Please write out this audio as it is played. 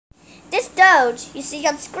Doge you see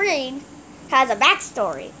on screen has a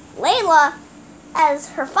backstory. Layla, as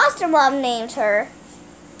her foster mom named her,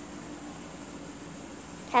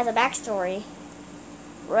 has a backstory.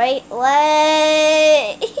 Right?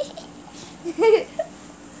 Layla,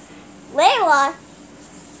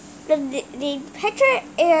 the Petra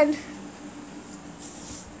and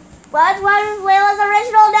what was Layla's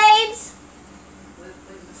original names?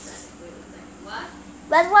 What?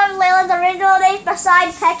 What's one of Layla's original names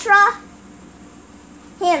besides Petra?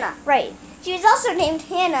 Hannah, right. She was also named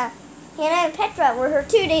Hannah. Hannah and Petra were her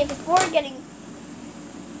two names before getting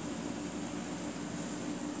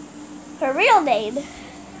her real name.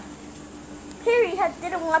 Perry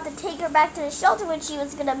didn't want to take her back to the shelter when she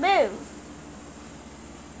was going to move,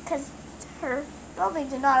 because her building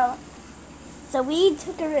did not allow. So we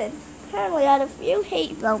took her in. Apparently I had a few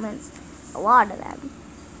hate moments, a lot of them.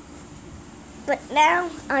 But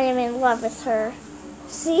now I am in love with her.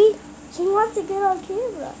 See? She wants to get on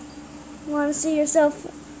camera. Want to see yourself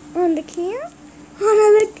on the camera?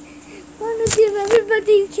 Want to give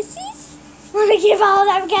everybody kisses? Want to give all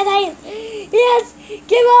of them kisses? Yes!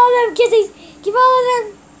 Give all of them kisses! Give all of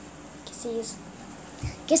them kisses.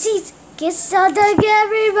 Kisses! Kiss on to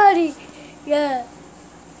everybody! Yeah.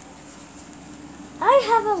 I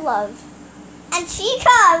have a love. And she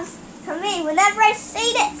comes to me whenever I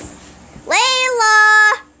say this.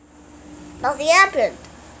 Layla! Nothing happened.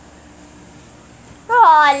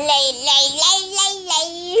 Oh, lay.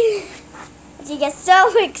 She gets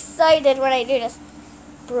so excited when I do this.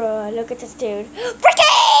 Bruh, look at this dude. Ricky!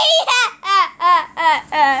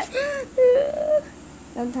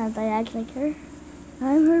 Sometimes I act like her.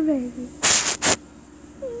 I'm her baby.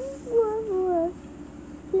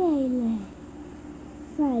 Lay.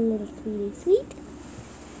 My little sweetie sweet.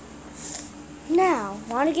 Now,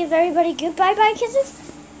 want to give everybody good bye-bye kisses?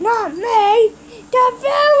 Not me! The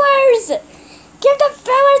viewers! Give the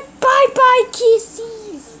viewers bye-bye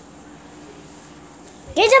kisses!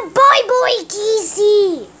 Give them boy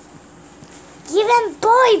kissy! Give them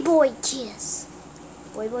boy kiss.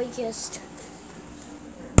 Boy kissed.